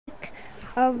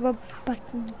of a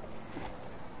button.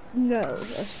 No,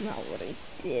 that's not what I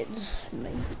did.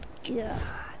 My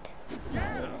God.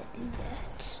 Why did I do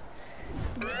that?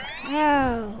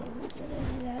 How did I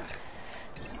do that?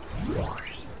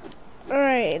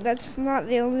 Alright, that's not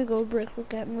the only gold brick we're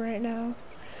getting right now.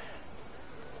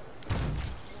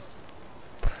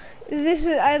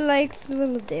 I like the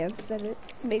little dance that it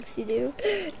makes you do.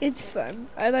 It's fun.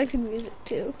 I like the music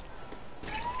too.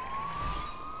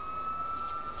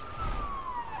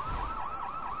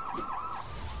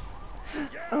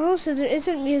 Oh, so there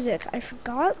isn't music. I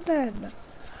forgot then.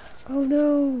 Oh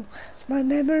no, my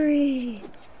memory.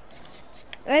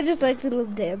 I just like the little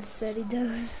dance that he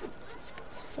does.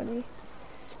 It's funny.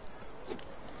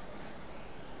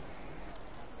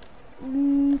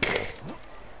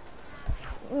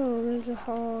 Oh, there's a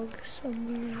hog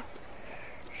somewhere.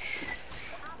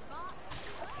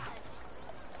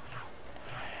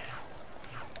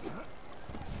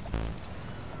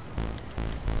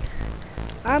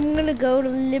 I'm gonna go to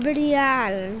Liberty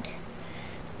Island.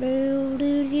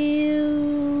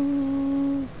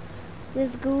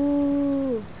 Let's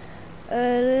go.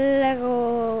 Let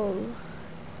go.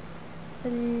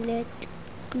 Let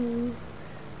go.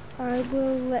 I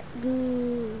will let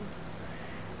go.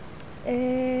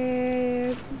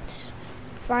 And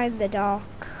find the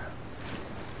dock.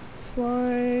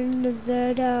 Find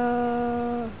the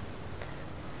dock.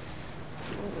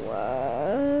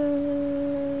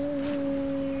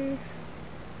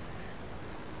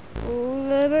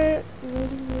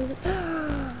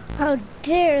 How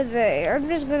dare they? I'm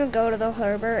just gonna go to the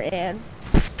harbor and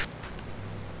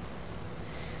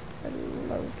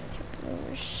load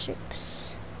our ships.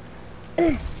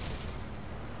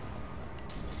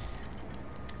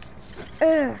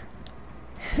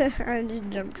 I just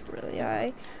jumped really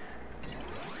high.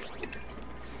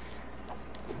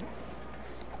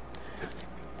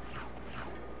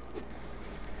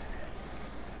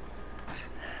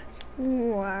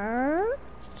 What?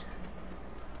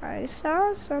 I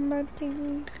saw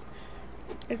something,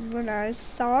 and when I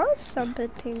saw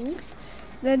something,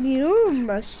 then you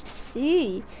must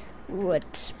see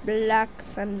what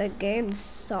BlackThunder Gaming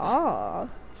saw.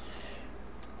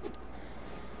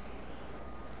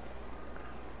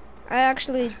 I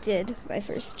actually did my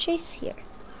first chase here.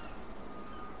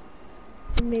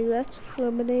 Maybe that's why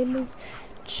my name is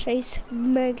Chase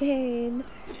McCain.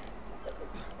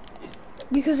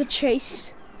 Because I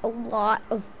chase a lot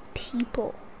of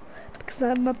people. Because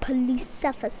I'm a police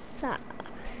officer.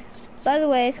 By the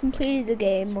way, I completed the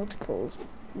game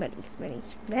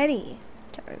many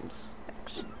times,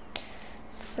 actually.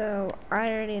 So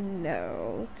I already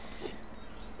know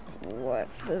what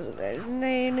the guy's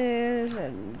name is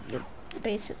and the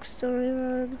basic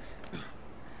storyline.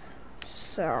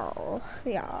 So,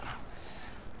 yeah.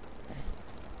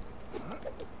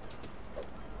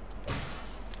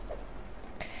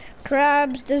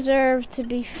 Crabs deserve to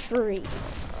be free.